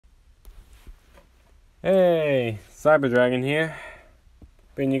Hey, Cyber Dragon here.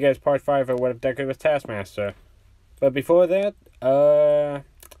 Bringing you guys part 5 of What If Deku was Taskmaster. But before that, I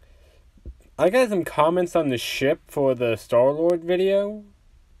got some comments on the ship for the Star-Lord video.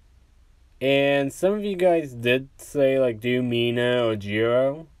 And some of you guys did say, do Mina or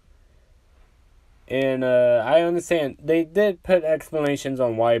Jirou. And, I understand. They did put explanations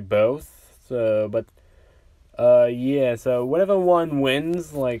on why both. So, yeah, so whatever one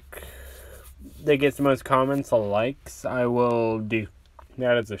wins, that gets the most comments or likes, I will do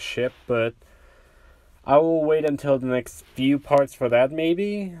that as a ship, but I will wait until the next few parts for that,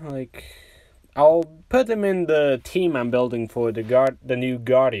 maybe. I'll put them in the team I'm building for the new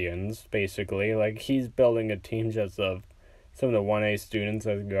Guardians, basically. He's building a team just of some of the 1A students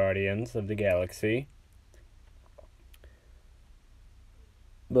as Guardians of the Galaxy.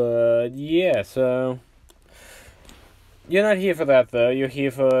 But, yeah, so you're not here for that, though. You're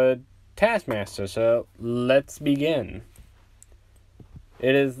here for Taskmaster, so let's begin.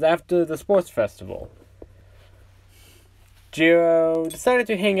 It is after the sports festival. Jirou decided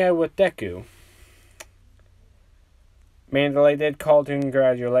to hang out with Deku. Mandalay did call to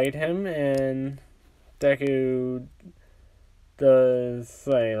congratulate him, and Deku does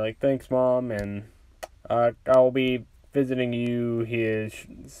say, thanks, Mom, and I'll be visiting you here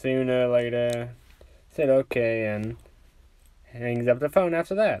sooner or later. Said okay, and hangs up the phone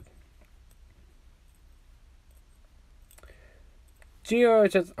after that. Jirou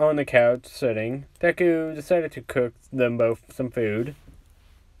is just on the couch, sitting. Deku decided to cook them both some food.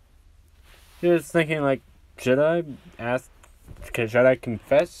 He was thinking, should I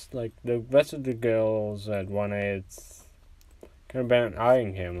confess? The rest of the girls at 1A, it's kind of been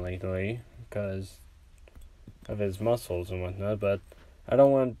eyeing him lately, because of his muscles and whatnot, but I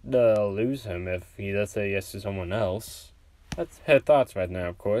don't want to lose him if he does say yes to someone else. That's her thoughts right now,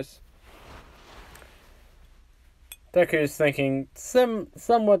 of course. Deku is thinking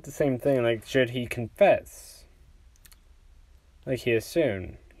somewhat the same thing, should he confess? Here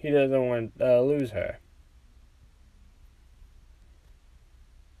soon. He doesn't want to lose her.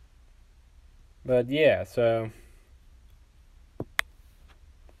 But yeah, so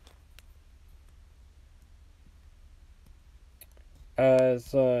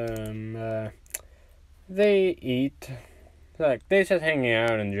they eat. They're just hanging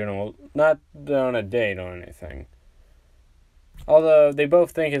out in general, not on a date or anything. Although they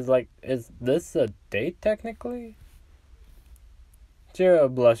both think is this a date technically?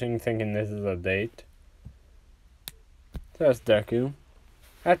 Jirou blushing, thinking this is a date. So that's Deku.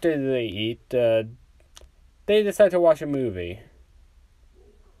 After they eat, they decide to watch a movie.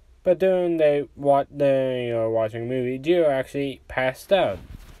 But during they are watching a movie, Jirou actually passed out,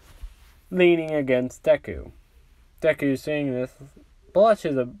 leaning against Deku. Deku, seeing this,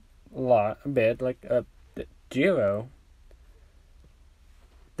 blushes a bit, Jirou.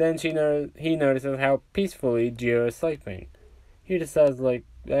 Then he notices how peacefully Jirou is sleeping. He decides,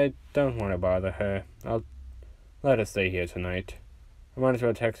 I don't want to bother her. I'll let her stay here tonight. I might as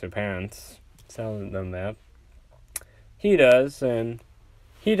well text her parents, tell them that. He does, and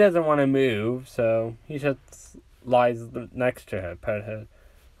he doesn't want to move, so he just lies next to her, put her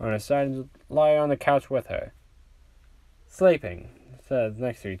on her side, and lie on the couch with her. Sleeping, says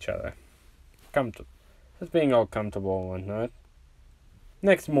next to each other. Just being all comfortable and whatnot.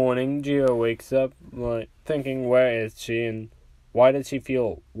 Next morning, Jirou wakes up, thinking where is she and why does she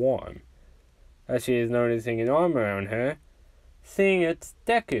feel warm? As she is noticing an arm around her, seeing it's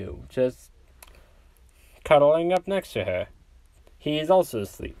Deku, just cuddling up next to her. He is also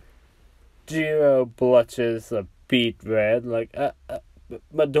asleep. Jirou blushes a beet red,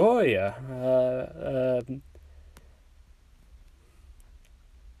 Midoriya,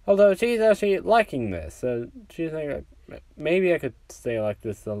 although she's actually liking this, so she's thinking, maybe I could stay like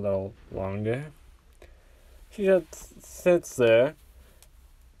this a little longer. She just sits there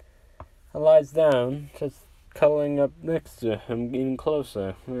and lies down, just cuddling up next to him, even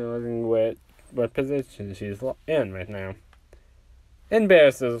closer, realizing what position she's in right now.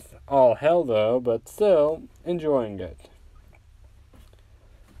 Embarrassed as all hell, though, but still enjoying it.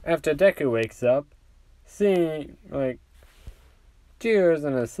 After Deku wakes up, seeing, Jirou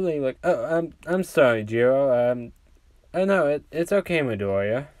isn't asleep, oh, I'm sorry, Jirou, oh no, it's okay,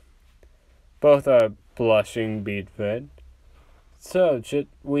 Midoriya. Both are blushing beet red. So, should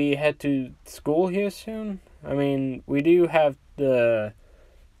we head to school here soon? I mean, we do have the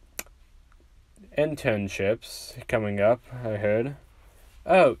internships coming up, I heard.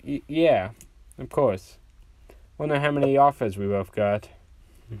 Oh, yeah, of course. Wonder how many offers we both got.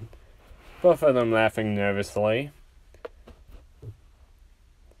 Both of them laughing nervously.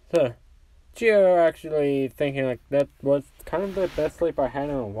 So, Jirou actually thinking like that was kind of the best sleep I had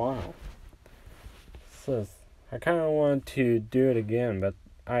in a while. So I kind of want to do it again, but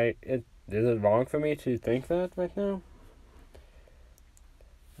is it wrong for me to think that right now?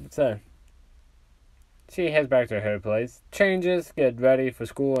 So she heads back to her place, changes, gets ready for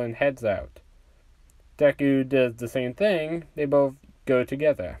school, and heads out. Deku does the same thing. They both go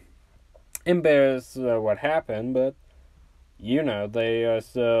together. Embarrassed what happened, but they are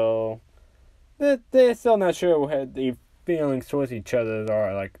still they're still not sure what the feelings towards each other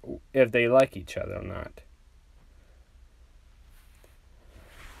are, like if they like each other or not.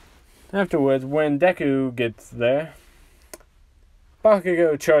 Afterwards, when Deku gets there,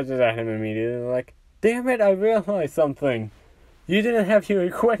 Bakugo charges at him immediately, like, "Damn it, I realized something. You didn't have your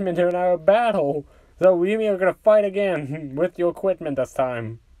equipment in our battle, so we are gonna fight again with your equipment this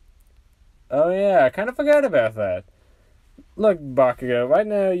time." Oh yeah, I kind of forgot about that. Look, Bakugo, right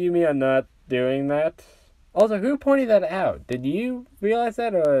now Yumi are not doing that. Also, who pointed that out? Did you realize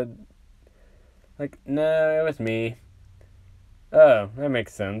that, or... Like, no, it was me. Oh, that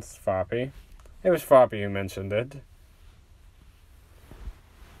makes sense, Foppy. It was Foppy who mentioned it.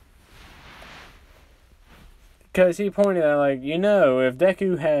 Because he pointed out, like, if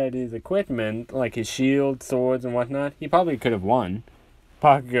Deku had his equipment, like his shield, swords, and whatnot, he probably could have won.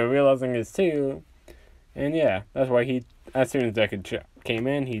 Bakugo realizing this too. And yeah, that's why as soon as Deku came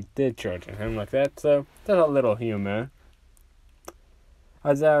in, he did charge at him like that. So, there's a little humor.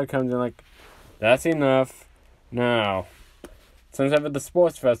 Aizawa comes in like, "That's enough. Now, since after the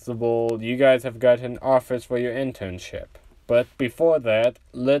sports festival, you guys have gotten offers for your internship. But before that,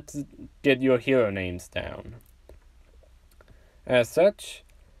 let's get your hero names down." As such,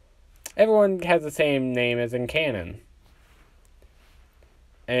 everyone has the same name as in canon.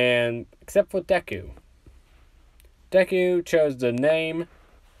 And except for Deku. Deku chose the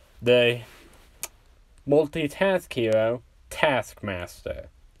multitask hero, Taskmaster.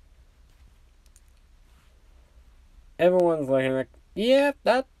 Everyone's looking like, yeah,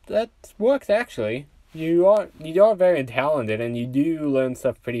 that works actually. You are very talented and you do learn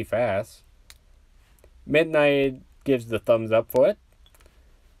stuff pretty fast. Midnight gives the thumbs up for it.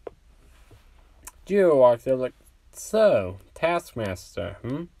 Jirou walks up like, "So, Taskmaster,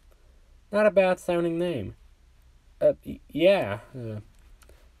 Not a bad sounding name." Yeah.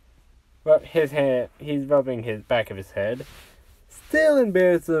 But he's rubbing his back of his head. Still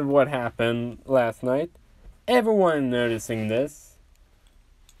embarrassed of what happened last night. Everyone noticing this.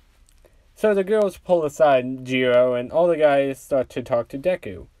 So the girls pull aside Jirou and all the guys start to talk to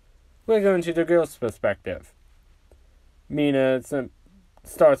Deku. We're going to the girls' perspective. Mina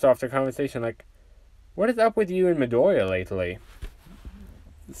starts off the conversation like, "What is up with you and Midoriya lately?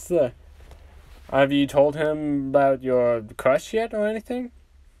 So, have you told him about your crush yet or anything?"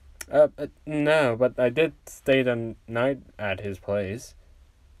 No, but I did stay the night at his place."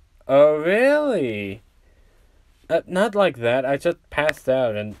 "Oh, really?" Not like that. I just passed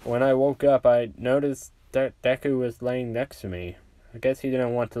out, and when I woke up, I noticed that Deku was laying next to me. I guess he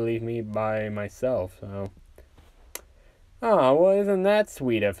didn't want to leave me by myself, so... Oh, well, isn't that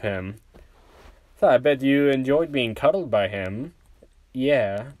sweet of him? So I bet you enjoyed being cuddled by him.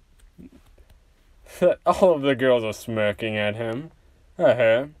 Yeah. All of the girls are smirking at him.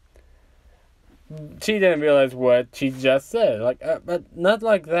 She didn't realize what she just said. But not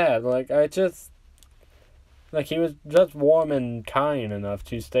like that. He was just warm and kind enough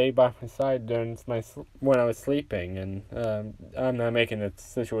to stay by my side during when I was sleeping, and I'm not making the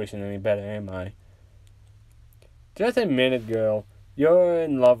situation any better, am I? Just admit it, girl. You're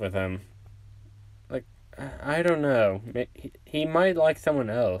in love with him. I don't know. He might like someone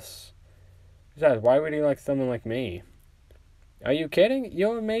else. Besides, why would he like someone like me? Are you kidding?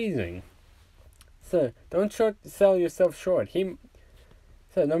 You're amazing. So, don't sell yourself short.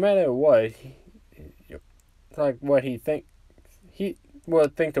 So, no matter what, it's like what he thinks. He will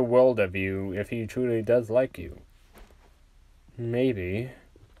think the world of you if he truly does like you. Maybe.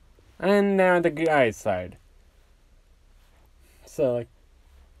 And now the guy's side. So,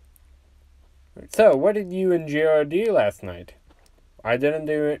 what did you and Jirou do last night? We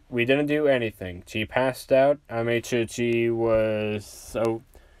didn't do anything. She passed out. I made sure she was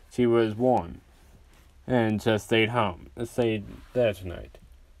warm. And just stayed there tonight.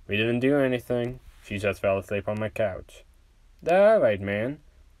 We didn't do anything. She just fell asleep on my couch. Alright, man.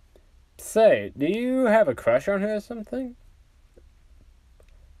 Say, do you have a crush on her or something?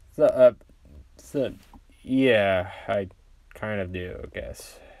 Yeah, I kind of do, I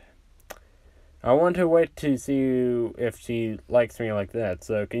guess. I want to wait to see if she likes me like that,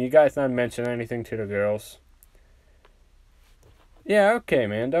 so can you guys not mention anything to the girls? Yeah, okay,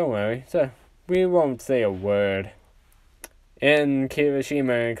 man, don't worry. So, we won't say a word. And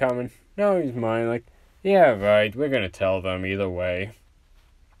Kirishima comment, no, he's mine. Like, yeah, right, we're gonna tell them either way.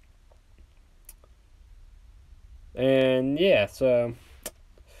 And yeah, so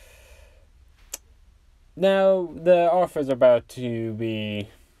now the offer's about to be,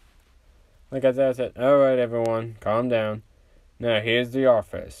 like as I said, alright everyone, calm down. Now here's the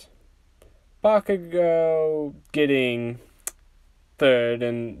offers. Bakugo getting third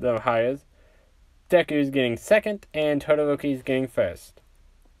and the highest. Deku's getting second, and Todoroki's getting first.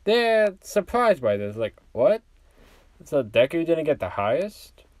 They're surprised by this, like, what? So Deku didn't get the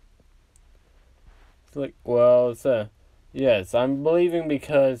highest? It's like, well, yes, I'm believing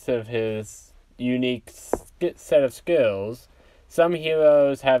because of his unique set of skills. Some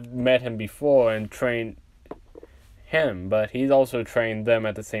heroes have met him before and trained him, but he's also trained them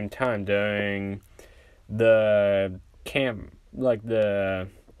at the same time during the camp, like the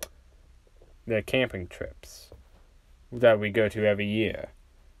camping trips that we go to every year.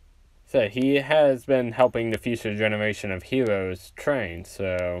 So he has been helping the future generation of heroes train,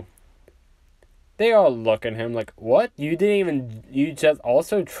 so they all look at him like, what? You just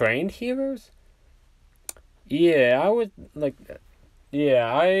also trained heroes? Yeah,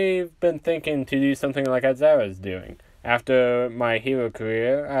 I've been thinking to do something like Azara's doing. After my hero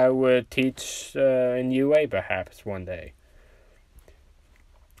career, I would teach in UA perhaps one day.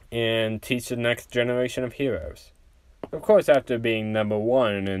 And teach the next generation of heroes. Of course, after being number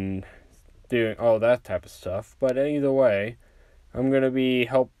one and doing all that type of stuff. But either way, I'm going to be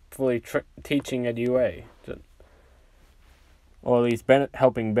hopefully teaching at UA. Or at least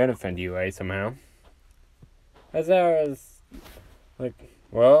helping benefit UA somehow. Azara's like,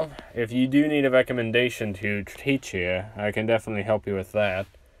 well, if you do need a recommendation to teach here, I can definitely help you with that.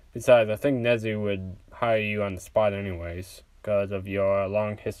 Besides, I think Nezu would hire you on the spot anyways, because of your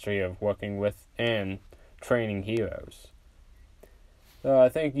long history of working with and training heroes. So I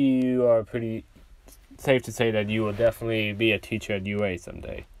think you are pretty safe to say that you will definitely be a teacher at UA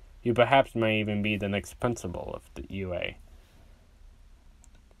someday. You perhaps may even be the next principal of the UA.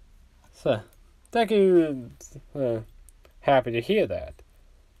 So, Deku is happy to hear that.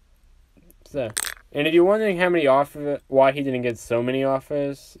 So, and if you're wondering why he didn't get so many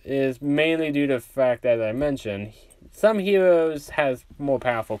offers, is mainly due to the fact that I mentioned, some heroes has more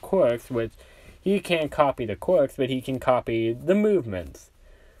powerful quirks, which he can't copy the quirks, but he can copy the movements.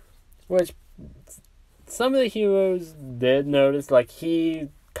 Which some of the heroes did notice, like he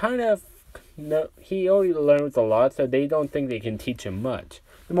already learns a lot, so they don't think they can teach him much.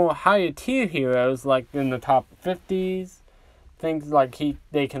 The more higher tier heroes, like in the top 50s, things like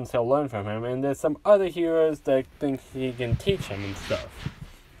they can still learn from him, and there's some other heroes that think he can teach him and stuff.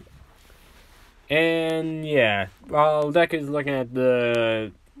 And yeah, while Deku's looking at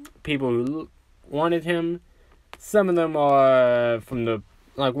the people who wanted him, some of them are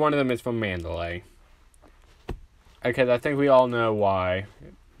one of them is from Mandalay. Because I think we all know why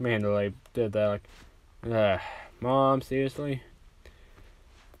Mandalay did that. Mom, seriously?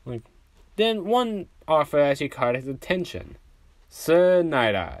 Then one offer actually caught his attention. Sir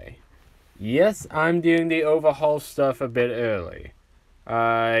Night-Eye. Yes, I'm doing the overhaul stuff a bit early.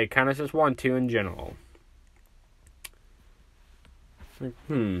 I kind of just want to in general.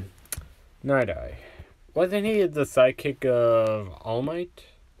 Night-Eye. Wasn't he the sidekick of All Might?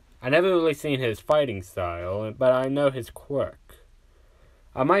 I never really seen his fighting style, but I know his quirk.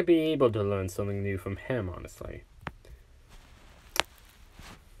 I might be able to learn something new from him, honestly.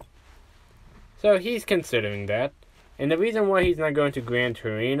 So he's considering that. And the reason why he's not going to Gran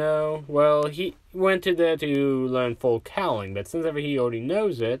Torino, well, he went to there to learn full cowling, but since he already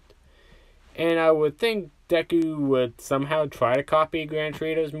knows it, and I would think Deku would somehow try to copy Gran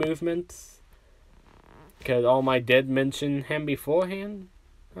Torino's movements, because All Might did mention him beforehand,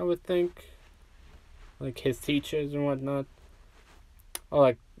 I would think, like his teachers and whatnot. Or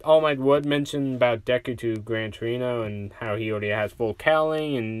like All Might would mention about Deku to Gran Torino and how he already has full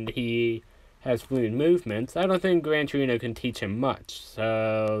cowling and he has fluid movements. I don't think Gran Torino can teach him much,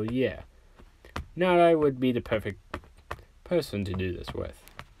 so yeah. Night-Eye would be the perfect person to do this with.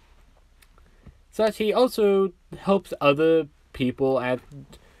 Such he also helps other people at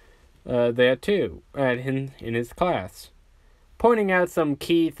there too, in his class, pointing out some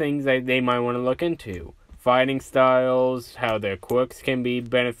key things that they might want to look into. Fighting styles, how their quirks can be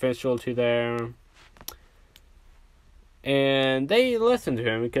beneficial to their... And they listen to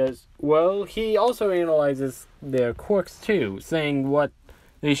him because, well, he also analyzes their quirks too, saying what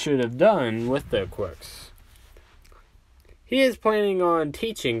they should have done with their quirks. He is planning on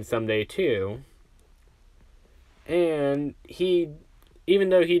teaching someday too. And he even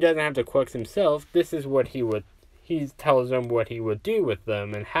though he doesn't have the quirks himself, this is what he tells them what he would do with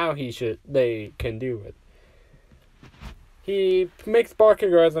them and how they can do it. He makes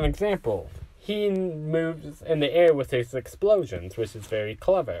Bakugo as an example. He moves in the air with his explosions, which is very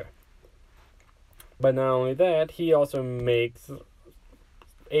clever. But not only that, he also makes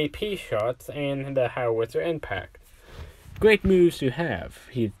AP shots and the howitzer impact. Great moves to have,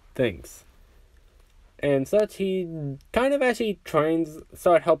 he thinks. And such, he kind of actually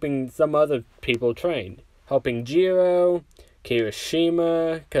start helping some other people train. Helping Jirou,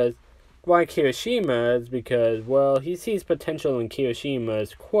 Kirishima, why Kirishima is because, well, he sees potential in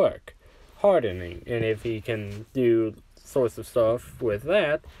Kirishima's quirk, hardening, and if he can do sorts of stuff with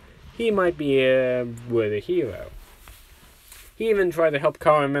that, he might be a worthy hero. He even tried to help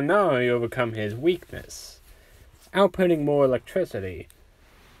Kawaminari overcome his weakness, outputting more electricity.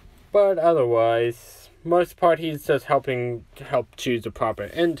 But otherwise, most part he's just help choose the proper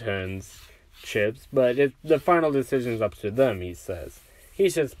internships, but the final decision's up to them, he says.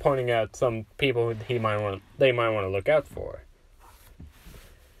 He's just pointing out some people they might want to look out for.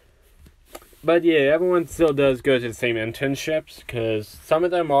 But yeah, everyone still does go to the same internships, because some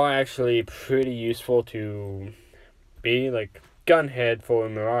of them are actually pretty useful to be, like Gunhead for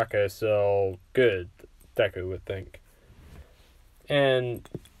Muraka is so good, Deku would think. And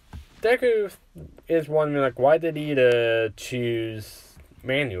Deku is wondering, like, why did he choose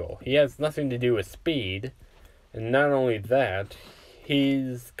manual? He has nothing to do with speed, and not only that,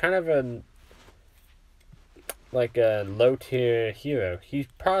 he's kind of a low-tier hero. He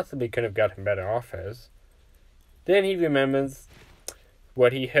possibly could have gotten better offers. Then he remembers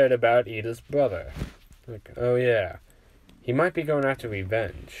what he heard about Ida's brother. Like, oh yeah, he might be going after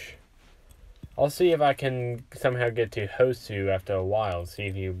revenge. I'll see if I can somehow get to Hosu after a while, see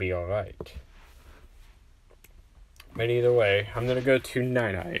if he'll be alright. But either way, I'm gonna go to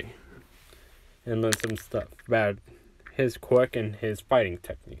Night and learn some stuff about his quirk and his fighting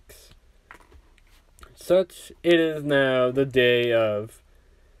techniques. Such, it is now the day of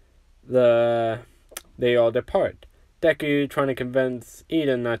they all depart. Deku trying to convince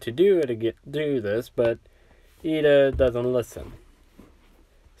Ida not to do this, but Ida doesn't listen.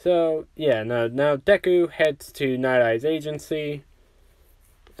 So, yeah, now Deku heads to Night Eye's agency,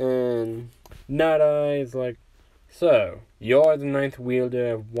 and Night Eye is like, so, you're the ninth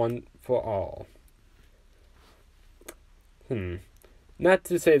wielder of One for All. Not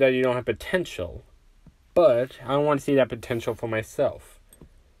to say that you don't have potential, but I want to see that potential for myself.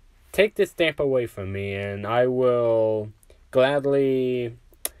 Take this stamp away from me, and I will gladly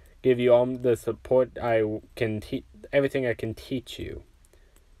give you all the support everything I can teach you.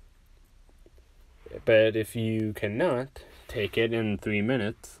 But if you cannot take it in 3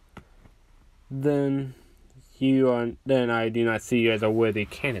 minutes, then I do not see you as a worthy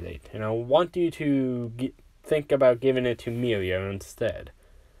candidate, and I want you to think about giving it to Mirio instead.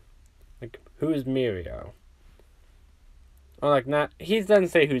 Like, who's Mirio? He doesn't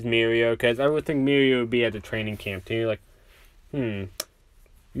say who's Mirio, because I would think Mirio would be at the training camp too. Like,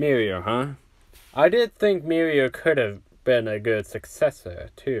 Mirio, huh? I did think Mirio could have been a good successor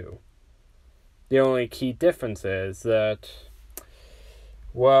too. The only key difference is that,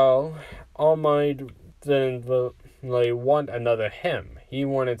 well, All Might didn't really want another him. He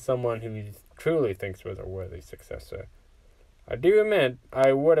wanted someone who he truly thinks was a worthy successor. I do admit,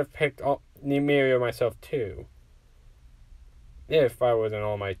 I would have picked Mirio myself too, if I was in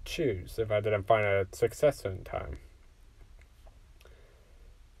All Might's shoes, if I didn't find a successor in time.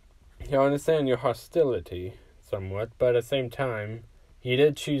 I understand your hostility somewhat, but at the same time, he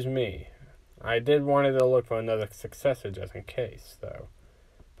did choose me. I did wanted to look for another successor just in case, though.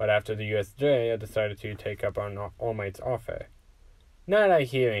 But after the USJ, I decided to take up on All Might's offer. Not I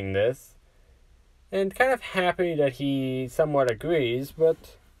hearing this, and kind of happy that he somewhat agrees, but at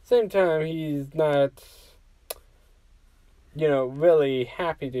the same time, he's not, really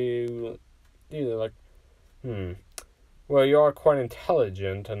happy to do well, you are quite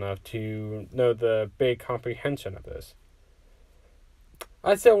intelligent enough to know the big comprehension of this.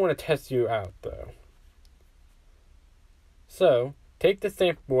 I still want to test you out, though. So, take the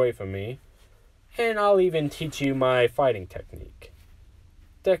stamp away from me, and I'll even teach you my fighting technique.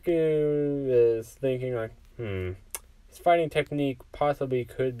 Deku is thinking his fighting technique possibly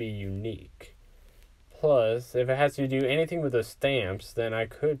could be unique. Plus, if it has to do anything with those stamps, then I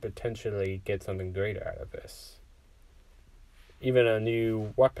could potentially get something greater out of this. Even a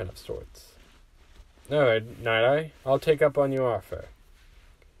new weapon of sorts. Alright, Night Eye, I'll take up on your offer.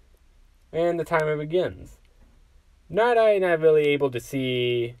 And the timer begins. Night Eye not really able to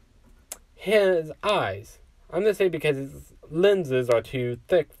see his eyes. I'm going to say because lenses are too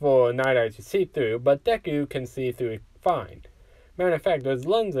thick for Night Eye to see through, but Deku can see through it fine. Matter of fact, those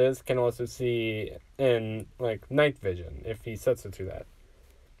lenses can also see in, night vision, if he sets it to that.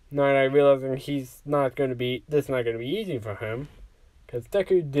 Night Eye realizing this is not going to be easy for him, because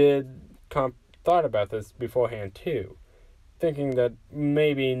Deku thought about this beforehand too, thinking that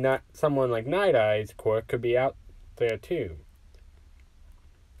maybe not someone like Night Eye's quirk could be out there too.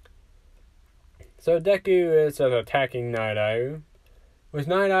 So Deku is attacking Night Eye, which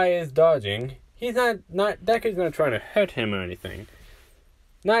Night Eye is dodging. Deku's not trying to hurt him or anything.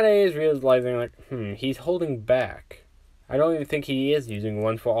 Night Eye is realizing, he's holding back. I don't even think he is using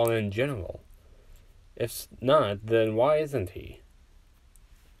One for All in general. If not, then why isn't he?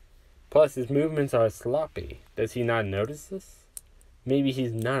 Plus, his movements are sloppy. Does he not notice this? Maybe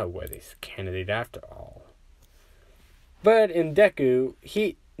he's not a worthy candidate after all. But in Deku,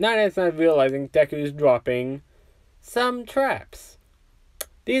 Night Eye's not realizing Deku's dropping some traps.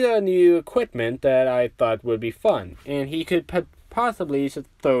 These are new equipment that I thought would be fun, and he could possibly should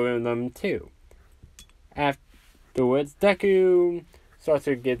throw in them too. Afterwards, Deku starts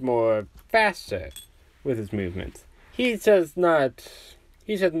to get more faster with his movements. He shouldn't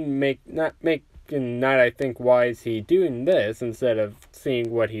make Night Eye think, why is he doing this, instead of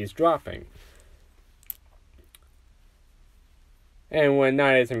seeing what he's dropping. And when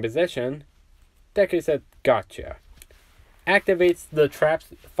Night Eye is in position, Deku said, "Gotcha." Activates the traps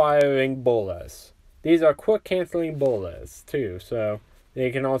firing bolas. These are quick canceling bolas too, so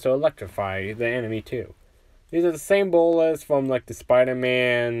they can also electrify the enemy too. These are the same bolas from the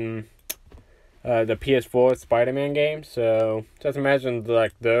Spider-Man, the PS4 Spider-Man game. So just imagine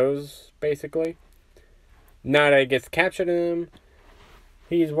those basically. Night Eye gets captured in them.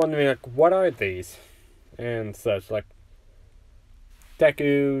 He's wondering what are these, and such.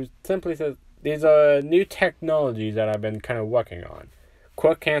 Deku simply says, these are new technologies that I've been kind of working on.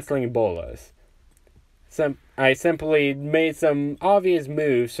 Quick canceling bolas. I simply made some obvious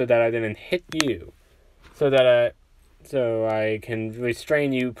moves so that I didn't hit you. So I can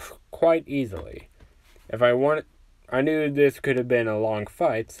restrain you quite easily. I knew this could have been a long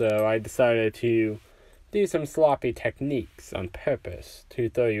fight, so I decided to do some sloppy techniques on purpose to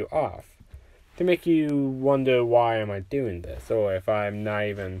throw you off. To make you wonder why am I doing this, or if I'm not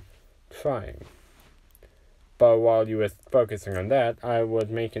even trying. But while you were focusing on that, I was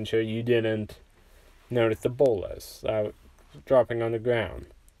making sure you didn't notice the bolas dropping on the ground.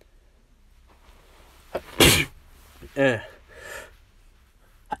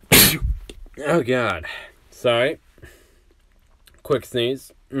 Oh god. Sorry. Quick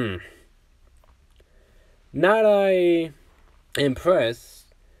sneeze. Not impressed,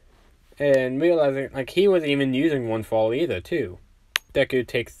 and realizing he wasn't even using One for All either too. Deku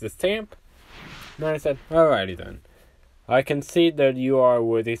takes the stamp. And I said, "Alrighty then. I concede that you are a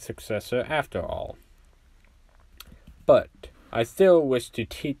worthy successor after all. But I still wish to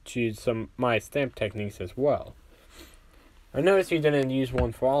teach you my stamp techniques as well. I noticed you didn't use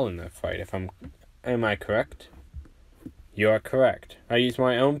One for All in that fight. Am I correct?" "You are correct. I used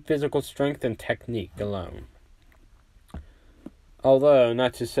my own physical strength and technique alone. Although,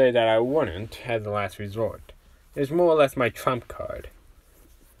 not to say that I wouldn't, as a last resort. It's more or less my trump card.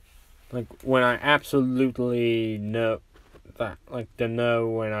 When I absolutely know that, to know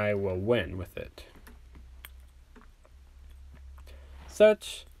when I will win with it."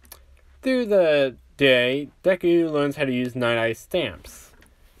 Through the day, Deku learns how to use Night Eye's stamps.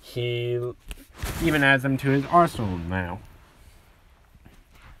 He even adds them to his arsenal now.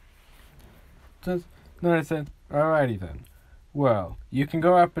 Night Eye said, "Alrighty then. Well, you can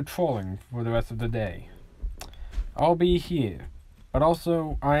go out patrolling for the rest of the day. I'll be here. But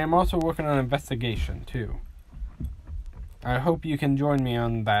I am also working on an investigation, too. I hope you can join me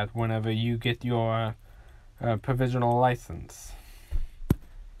on that whenever you get your provisional license."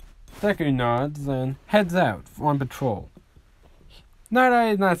 Deku nods and heads out on patrol. Night Eye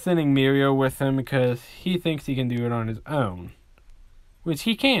is not sending Mirio with him because he thinks he can do it on his own. Which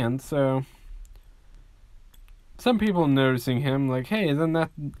he can, so... Some people noticing him, hey, isn't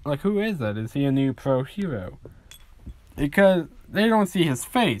that... who is that? Is he a new pro hero? Because they don't see his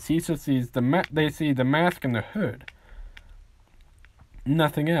face. He just sees they see the mask and the hood.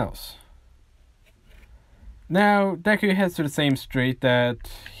 Nothing else. Now, Deku heads to the same street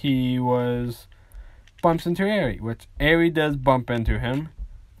that he bumps into Eri, which Eri does bump into him.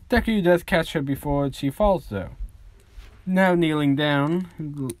 Deku does catch her before she falls, though. Now kneeling down,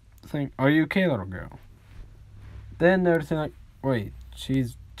 saying, "Are you okay, little girl?" Then noticing, wait,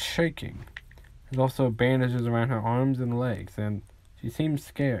 she's shaking. There's also bandages around her arms and legs, and she seems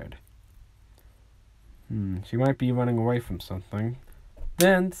scared. She might be running away from something.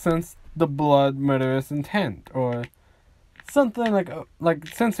 Then sense the blood murderous intent, or something like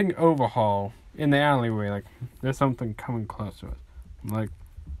sensing overhaul in the alleyway, like there's something coming close to us. Like,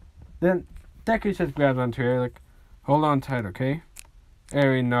 then Deku just grabs onto her, like, hold on tight, okay?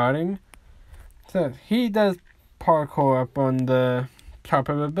 Eri nodding. So he does parkour up on the top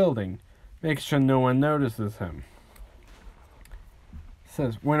of a building, makes sure no one notices him.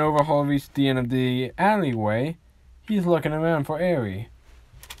 Says when Overhaul reached the end of the alleyway, he's looking around for Eri.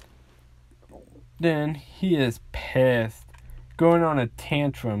 Then he is pissed, going on a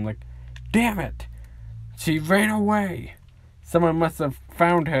tantrum like, damn it! She ran away! Someone must have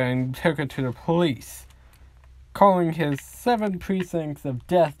found her and took her to the police. Calling his 7 precincts of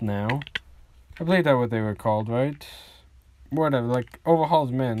death now. I believe that's what they were called, right? Whatever, like,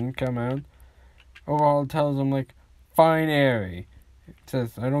 Overhaul's men come out. Overhaul tells them, like, find Eri. It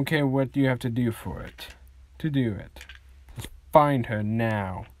says, I don't care what you have to do for it. To do it. Just find her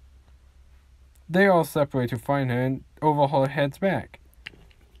now. They all separate to find her, and Overhaul heads back.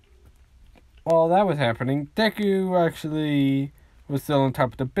 While that was happening, Deku actually was still on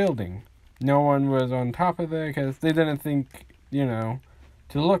top of the building. No one was on top of there because they didn't think, to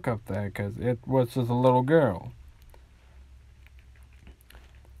look up there because it was just a little girl.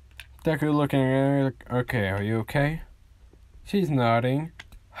 Deku looking at her like, okay, are you okay? She's nodding,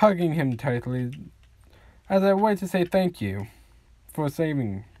 hugging him tightly as I wait to say thank you for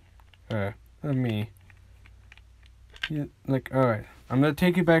saving her and me. Like, alright, I'm gonna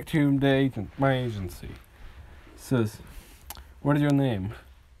take you back to my agency. Says, what is your name?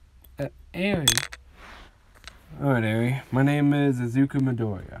 Eri. Alright, Eri. My name is Izuku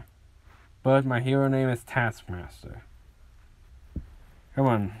Midoriya, but my hero name is Taskmaster. Come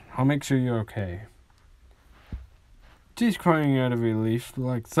on, I'll make sure you're okay. She's crying out of relief,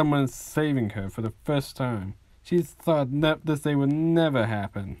 like someone's saving her for the first time. She's thought this day would never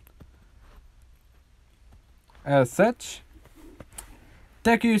happen. As such,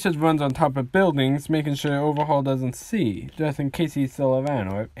 Deku just runs on top of buildings, making sure Overhaul doesn't see, just in case he's still around,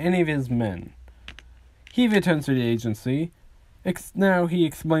 or any of his men. He returns to the agency. Now he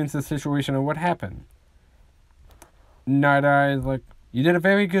explains the situation of what happened. Night Eye is like, you did a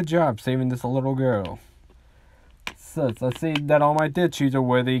very good job saving this little girl. So let's see that All Might did choose a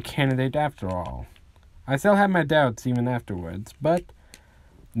worthy candidate after all. I still have my doubts even afterwards, but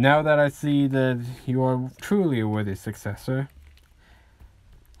now that I see that you are truly a worthy successor,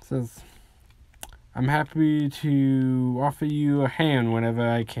 says, I'm happy to offer you a hand whenever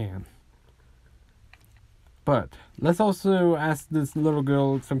I can. But let's also ask this little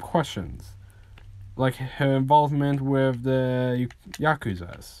girl some questions, like her involvement with the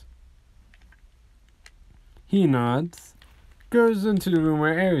Yakuzas. He nods, goes into the room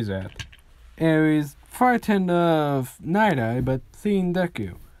where Eri's at. Eri's frightened of Night Eye, but seeing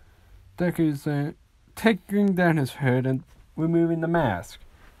Deku. Deku's taking down his hood and removing the mask,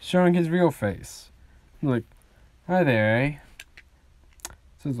 showing his real face. Like, hi there, Eri.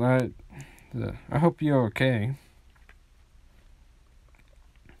 Says, I hope you're okay.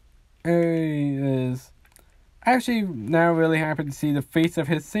 Eri is actually now really happy to see the face of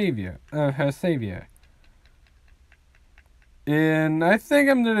her savior. And I think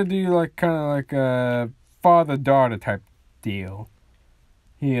I'm gonna do kind of like a father-daughter type deal.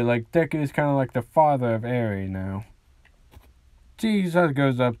 Here, like Deku is kind of like the father of Eri now. Jesus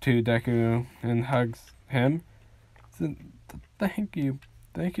goes up to Deku and hugs him. Says, thank you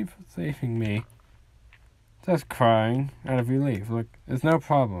for saving me. Just crying out of relief. Look, it's no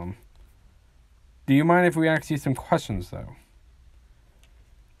problem. Do you mind if we ask you some questions though?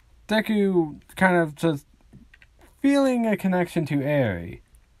 Deku kind of just feeling a connection to Eri.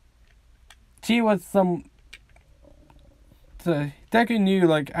 She was Deku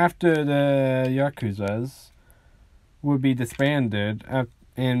knew after the Yakuzas would be disbanded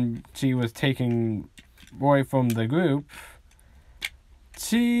and she was taken away from the group,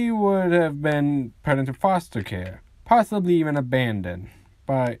 she would have been put into foster care, possibly even abandoned,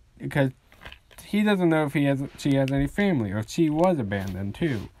 because he doesn't know if she has any family or if she was abandoned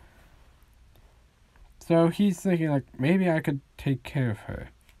too. So he's thinking maybe I could take care of her,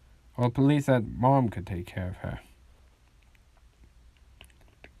 or at least that mom could take care of her.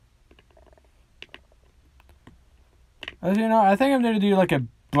 As you know, I think I'm gonna do a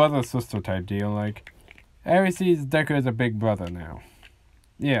brother-sister type deal. Eri sees Deku as a big brother now.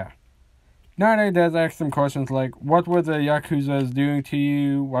 Yeah. Night Eye does ask some questions like, what were the Yakuzas doing to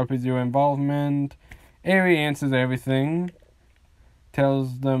you? What was your involvement? Eri answers everything.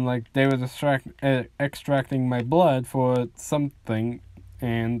 Tells them they was extracting my blood for something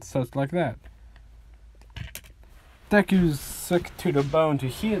and such like that. Deku's sick to the bone to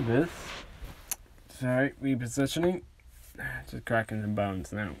hear this. Sorry, repositioning. Just cracking some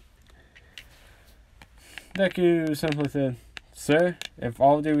bones now. Deku simply said, "Sir, if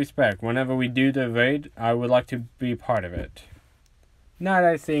all due respect, whenever we do the raid, I would like to be part of it." Not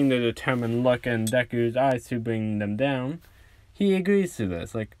as seeing the determined look in Deku's eyes to bring them down, he agrees to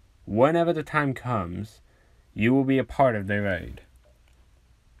this. Like, whenever the time comes, you will be a part of the raid.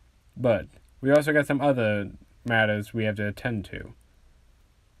 But we also got some other matters we have to attend to.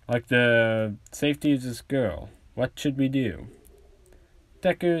 Like the safety of this girl. What should we do?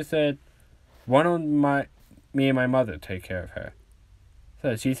 Deku said, "Why don't me and my mother take care of her?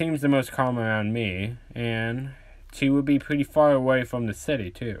 So she seems the most calm around me, and she would be pretty far away from the city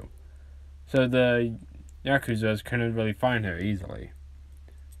too. So the Yakuzas couldn't really find her easily."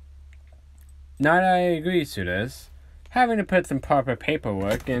 Nada agrees to this, having to put some proper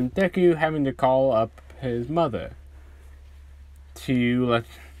paperwork, and Deku having to call up his mother to let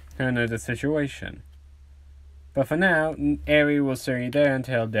her know the situation. But for now, Eri will stay there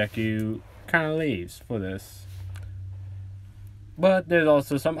until Deku kind of leaves for this. But there's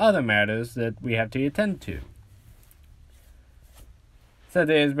also some other matters that we have to attend to. So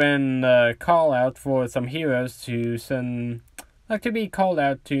there's been a call out for some heroes to be called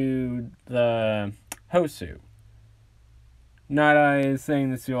out to the Hosu. Nada is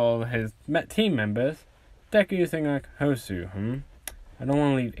saying this to all his team members. Deku is saying like, "Hosu, I don't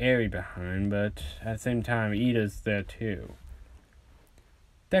want to leave Eri behind, but at the same time, Ida's there too."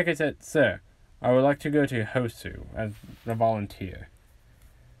 Deku said, "Sir, I would like to go to Hosu as a volunteer.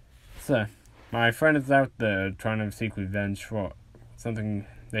 Sir, my friend is out there trying to seek revenge for something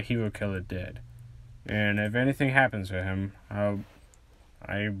the hero killer did. And if anything happens to him, I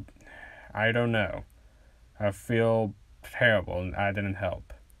don't know. I feel terrible I didn't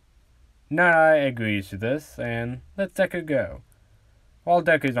help." Nada agrees to this and lets Deku go. While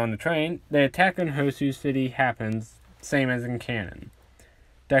Deku's on the train, the attack on Hosu City happens, same as in canon.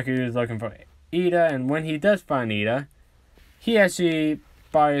 Deku is looking for Ida, and when he does find Ida, he actually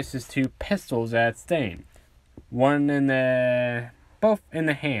fires his two pistols at Stain. Both in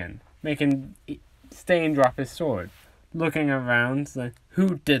the hand, making Stain drop his sword. Looking around, like,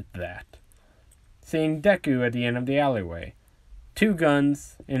 who did that? Seeing Deku at the end of the alleyway. Two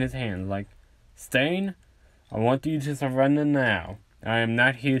guns in his hand, like, "Stain, I want you to surrender now. I am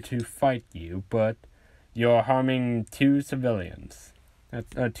not here to fight you, but you're harming two civilians.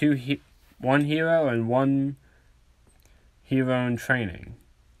 That's one hero and one hero in training.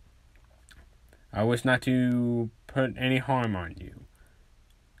 I wish not to put any harm on you."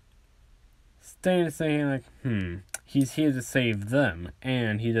 Stain is saying like, he's here to save them,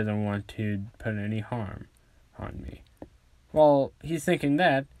 and he doesn't want to put any harm on me. While he's thinking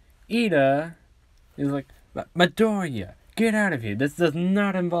that, Ida is like, "Midoriya, get out of here. This does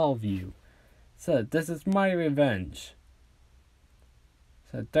not involve you. So, this is my revenge."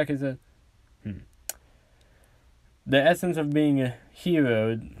 So, Deku said, The essence of being a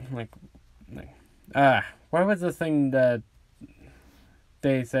hero, what was the thing that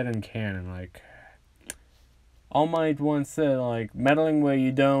they said in canon? Like, All Might once said, like, meddling where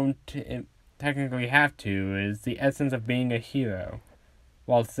you don't technically have to is the essence of being a hero.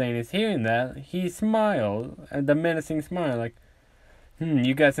 While Stain is hearing that, he smiled, the menacing smile, like,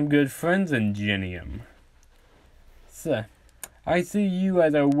 you got some good friends in Genium. So, I see you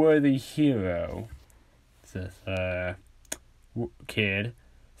as a worthy hero, says, kid.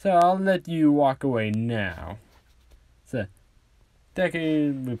 So I'll let you walk away now. So,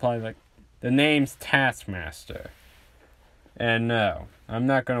 Deku replies like, the name's Taskmaster. And no, I'm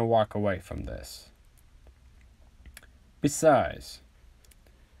not gonna walk away from this. Besides,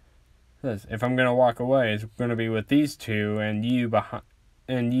 if I'm gonna walk away, it's gonna be with these two and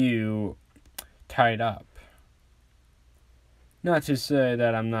you tied up. Not to say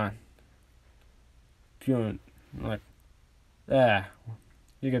that I'm not going, like,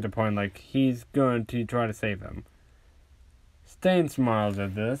 you get the point, like, he's going to try to save him. Stain smiles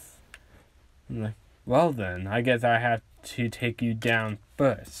at this. I'm like, well then, I guess I have to take you down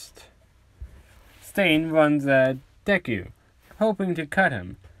first. Stain runs at Deku, hoping to cut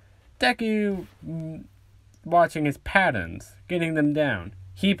him. Deku, watching his patterns, getting them down.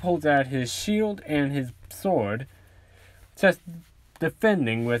 He pulls out his shield and his sword, just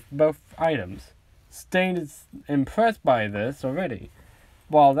defending with both items. Stain is impressed by this already.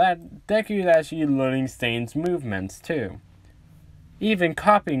 While that, Deku is actually learning Stain's movements too. Even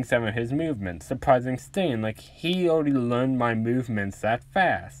copying some of his movements, surprising Stain, like he already learned my movements that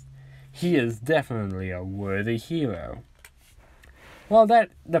fast. He is definitely a worthy hero. While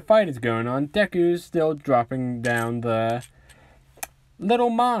the fight is going on, Deku's still dropping down the little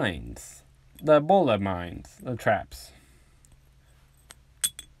mines. The bullet mines. The traps.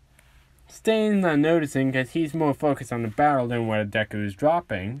 Stain's not noticing because he's more focused on the battle than where Deku is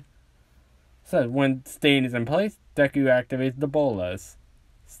dropping. So when Stain is in place, Deku activates the bolas.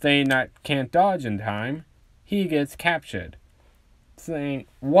 Stain can't dodge in time. He gets captured. Saying,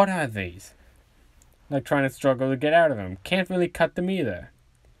 what are these? Like trying to struggle to get out of them. Can't really cut them either.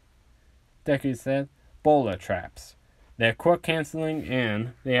 Deku said, bola traps. They're quirk cancelling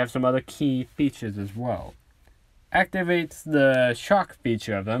and they have some other key features as well. Activates the shock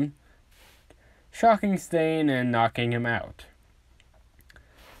feature of them, shocking Stain and knocking him out.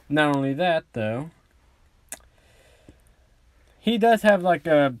 Not only that, though, he does have like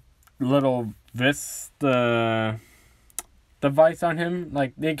a little device on him.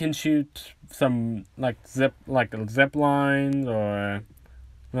 Like they can shoot some zip lines or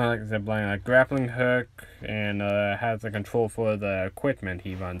not like zip line, like grappling hook, and has a control for the equipment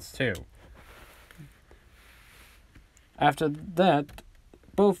he runs too. After that,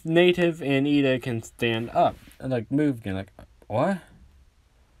 both Native and Ida can stand up and move again. Like, what?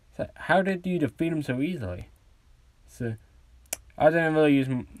 So, how did you defeat him so easily? So, I didn't really use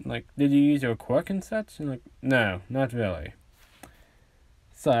did you use your quirk and such? And no, not really.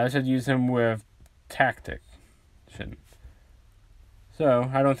 So I should use him with tactic. Shouldn't. So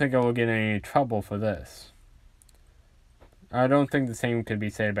I don't think I will get in any trouble for this. I don't think the same could be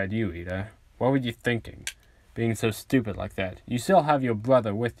said about you, Ida. What were you thinking? Being so stupid like that. You still have your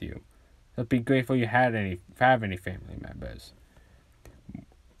brother with you. So be grateful you have any family members.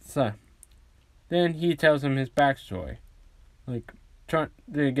 So, then he tells him his backstory. Trying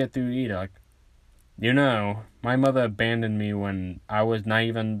to get through to Ida. My mother abandoned me when I was not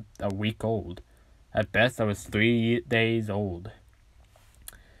even a week old. At best, I was 3 days old.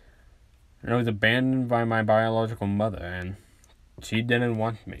 And I was abandoned by my biological mother, and she didn't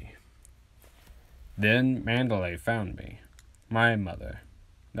want me. Then Mandalay found me. My mother,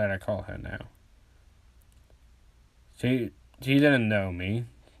 that I call her now. She didn't know me.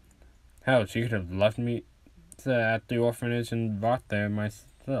 Hell, she could have left me at the orphanage and rot there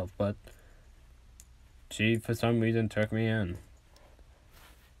myself, but she, for some reason, took me in.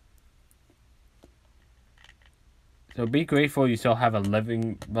 So be grateful you still have a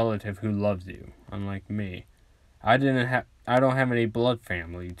living relative who loves you, unlike me. I don't have any blood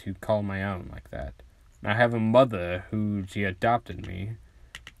family to call my own like that. I have a mother she adopted me.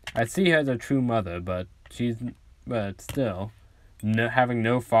 I see her as a true mother, but still, having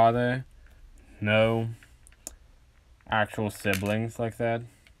no father, no actual siblings like that,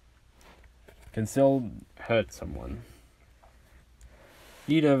 can still hurt someone.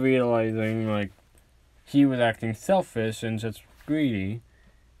 Ida realizing, he was acting selfish and just greedy,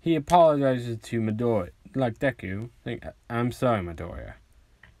 he apologizes to Midoriya, Deku, I'm sorry, Midoriya.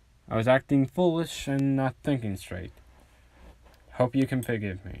 I was acting foolish and not thinking straight. Hope you can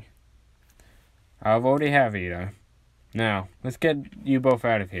forgive me. I've already have, Ida. Now, let's get you both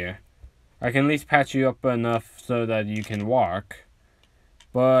out of here. I can at least patch you up enough so that you can walk,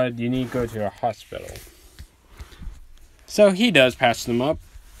 but you need to go to a hospital. So he does patch them up,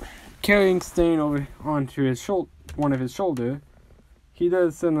 carrying Stain over onto one of his shoulder. He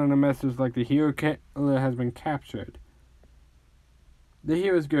does send on a message the hero has been captured. The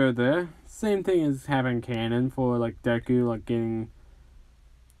heroes go there. Same thing as having canon for Deku getting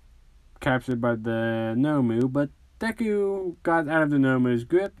captured by the Nomu, but Deku got out of the Nomu's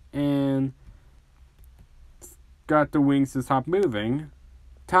grip and got the wings to stop moving,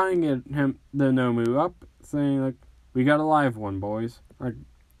 tying the Nomu up, saying we got a live one, boys.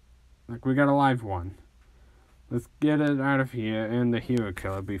 We got a live one. Let's get it out of here and the hero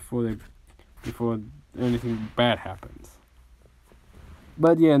killer before anything bad happens.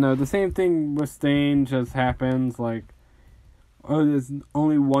 But yeah, no, the same thing with Stain just happens, there's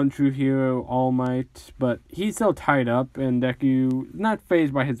only one true hero, All Might, but he's still tied up, and Deku is not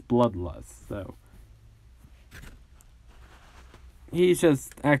fazed by his bloodlust, so he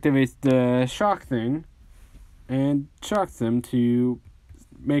just activates the shock thing, and shocks him to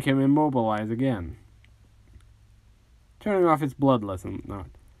make him immobilize again, turning off his bloodlust and not.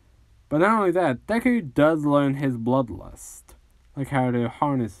 But not only that, Deku does learn his bloodlust, how to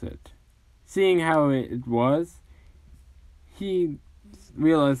harness it. Seeing how it was, he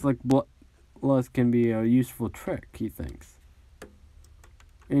realized bloodlust can be a useful trick, he thinks.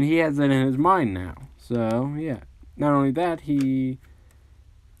 And he has it in his mind now. So, yeah. Not only that, he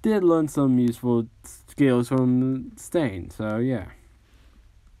did learn some useful skills from Stain, so yeah.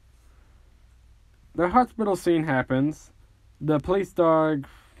 The hospital scene happens. the police dog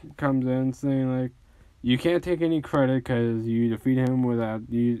comes in saying, like, you can't take any credit because you defeat him without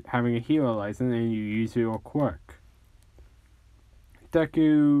you having a hero license and you use your quirk.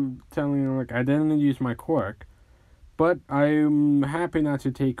 Deku telling him, like, I didn't use my quirk, but I'm happy not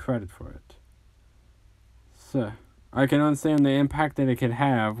to take credit for it. So, I can understand the impact that it could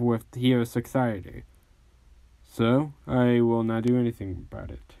have with Hero Society. So, I will not do anything about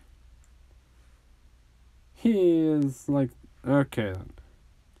it. He is like, okay then.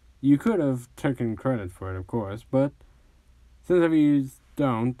 You could have taken credit for it, of course, but since you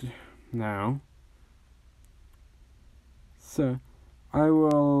don't now, so I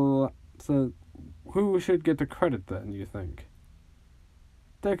will. So, who should get the credit then, you think?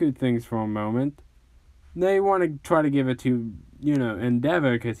 Deku thinks for a moment. They want to try to give it to,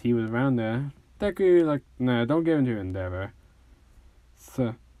 Endeavor because he was around there. Deku, like, no, don't give it to Endeavor.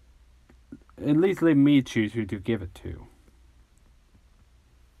 So, at least let me choose who to give it to.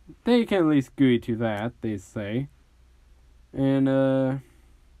 They can at least agree to that, they say. And,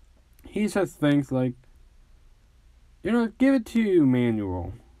 he just thinks, like, give it to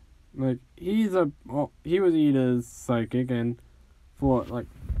Manuel. Like, he was Ida's psychic, and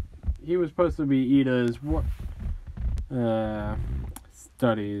he was supposed to be Ida's,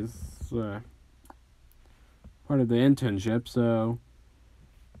 studies, part of the internship, so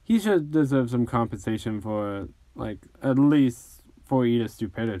he should deserve some compensation for, like, at least for Ida's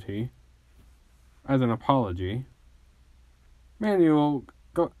stupidity, as an apology. Manuel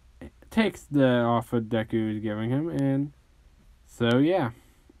takes the offer Deku is giving him, and so, yeah.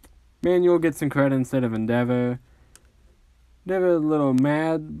 Manuel gets some credit instead of Endeavor. Endeavor a little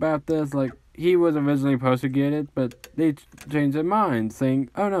mad about this, like, he was originally supposed to get it, but they changed their mind, saying,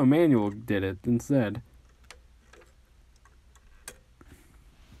 oh no, Manuel did it instead.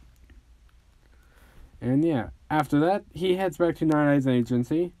 And yeah, after that, he heads back to Night Eye's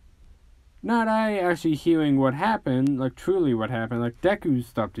agency. Night Eye actually hearing what happened, like truly what happened, like Deku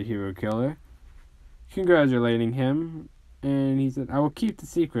stopped the hero killer, congratulating him, and he said, I will keep the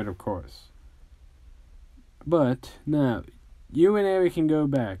secret, of course. But, now, you and Eri can go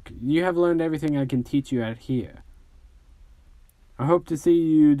back. You have learned everything I can teach you out here. I hope to see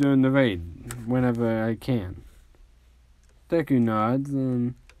you during the raid, whenever I can. Deku nods,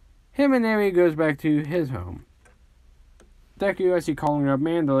 and him and Eri goes back to his home. Deku actually calling up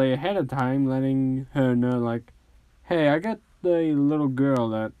Mandalay ahead of time, letting her know, like, hey, I got the little girl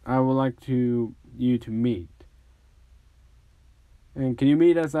that I would like you to meet. And can you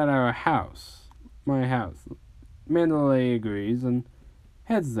meet us at our house? My house. Mandalay agrees and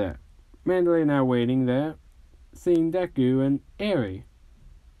heads there. Mandalay now waiting there, seeing Deku and Eri.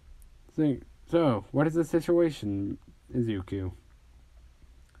 Saying, so, what is the situation, Izuku?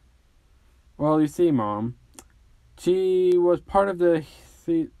 Well, you see, Mom, she was part of the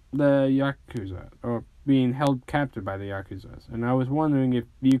Yakuza, or being held captive by the Yakuza, and I was wondering if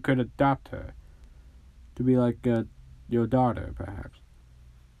you could adopt her to be like your daughter, perhaps.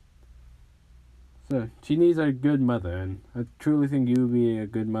 So, she needs a good mother, and I truly think you would be a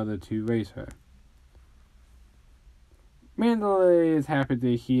good mother to raise her. Mandalay is happy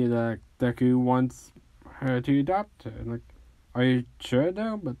to hear that Deku wants her to adopt her. Like, are you sure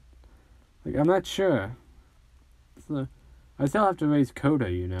though? But, like, I'm not sure. So, I still have to raise Koda,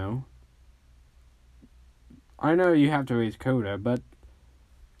 you know. I know you have to raise Koda, but,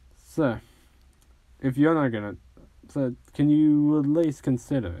 so, if you're not gonna, so, can you at least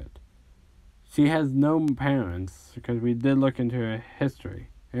consider it? She has no parents, because we did look into her history,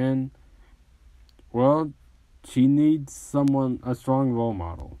 and, well, she needs a strong role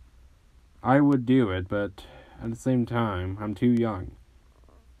model. I would do it, but at the same time, I'm too young.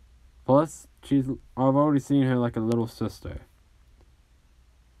 Plus, I've already seen her like a little sister.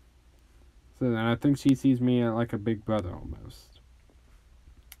 So, and I think she sees me like a big brother almost.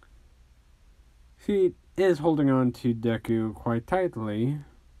 She is holding on to Deku quite tightly,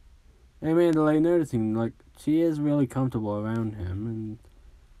 and Mandalay noticing, like, she is really comfortable around him, and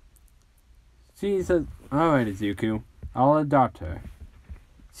she says, alright, Izuku, I'll adopt her.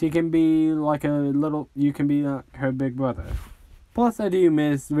 She can be like you can be her big brother. Plus, I do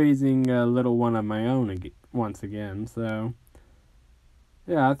miss raising a little one of my own once again, so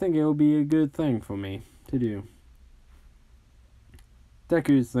yeah, I think it will be a good thing for me to do.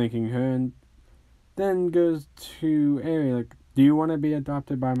 Deku's thanking her, and then goes to Eri, like, do you want to be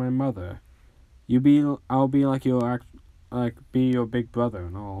adopted by my mother? I'll be like be your big brother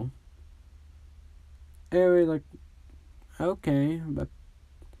and all. Eri, like, okay, but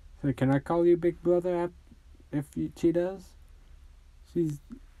so can I call you big brother if she does?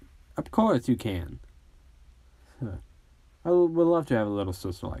 Of course you can. I would love to have a little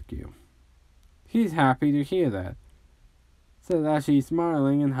sister like you. He's happy to hear that. So that she's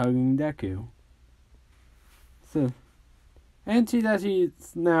smiling and hugging Deku. So, and she's actually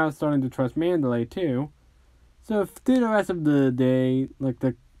now starting to trust Mandalay too. So through the rest of the day, like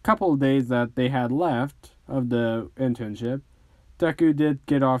the couple of days that they had left of the internship, Deku did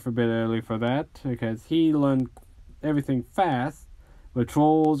get off a bit early for that because he learned everything fast, with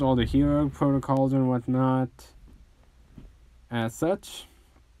trolls, all the hero protocols and whatnot. As such,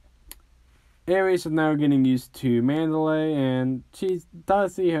 Aries is now getting used to Mandalay, and she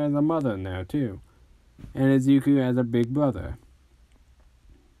does see her as a mother now too, and Izuku as a big brother.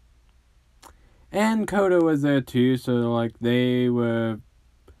 And Koda was there too, so like they were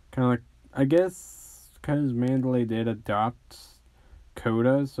kind of like, I guess, because Mandalay did adopt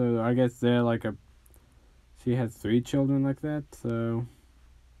Koda, so I guess they're like she has 3 children like that, so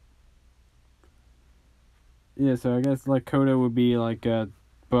yeah, so I guess like Koda would be like a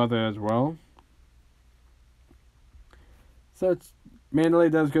brother as well. So Mandalay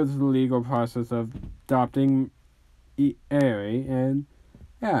does go through the legal process of adopting Aerie, and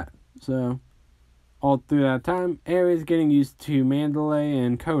yeah, so all through that time, Aerie's getting used to Mandalay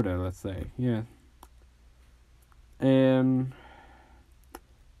and Koda, let's say, yeah. And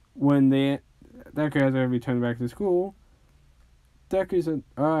when Deku has to return back to school, Deku said,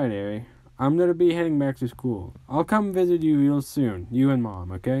 "Alright, Aerie, I'm gonna be heading back to school. I'll come visit you real soon, you and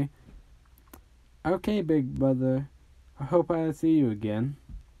Mom, okay?" "Okay, big brother. I hope I see you again."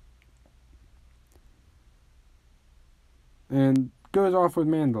 And goes off with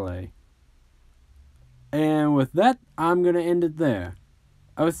Mandalay. And with that, I'm gonna end it there.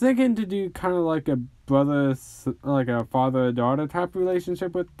 I was thinking to do kind of like a like a father-daughter type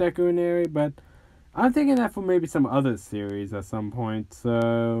relationship with Deku and Aerie, but I'm thinking that for maybe some other series at some point,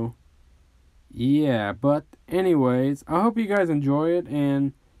 so yeah, but anyways, I hope you guys enjoy it,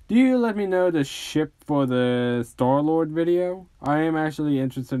 and do you let me know the ship for the Star-Lord video? I am actually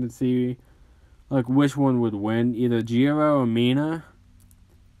interested to see like which one would win, either Jirou or Mina,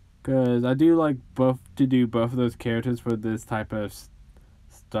 because I do like to do both of those characters for this type of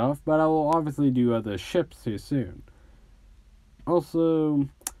stuff, but I will obviously do other ships here soon. Also,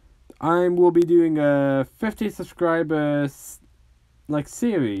 I will be doing a 50 subscribers like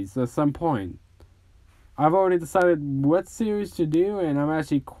series at some point. I've already decided what series to do, and I'm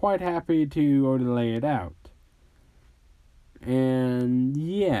actually quite happy to already lay it out. And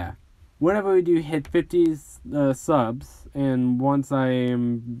yeah, whenever we do hit 50 subs, and once I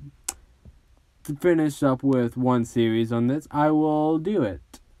am finished up with one series on this, I will do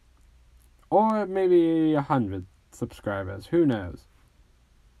it. Or maybe 100 subscribers, who knows.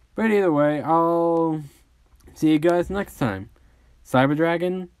 But either way, I'll see you guys next time. Cyber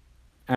Dragon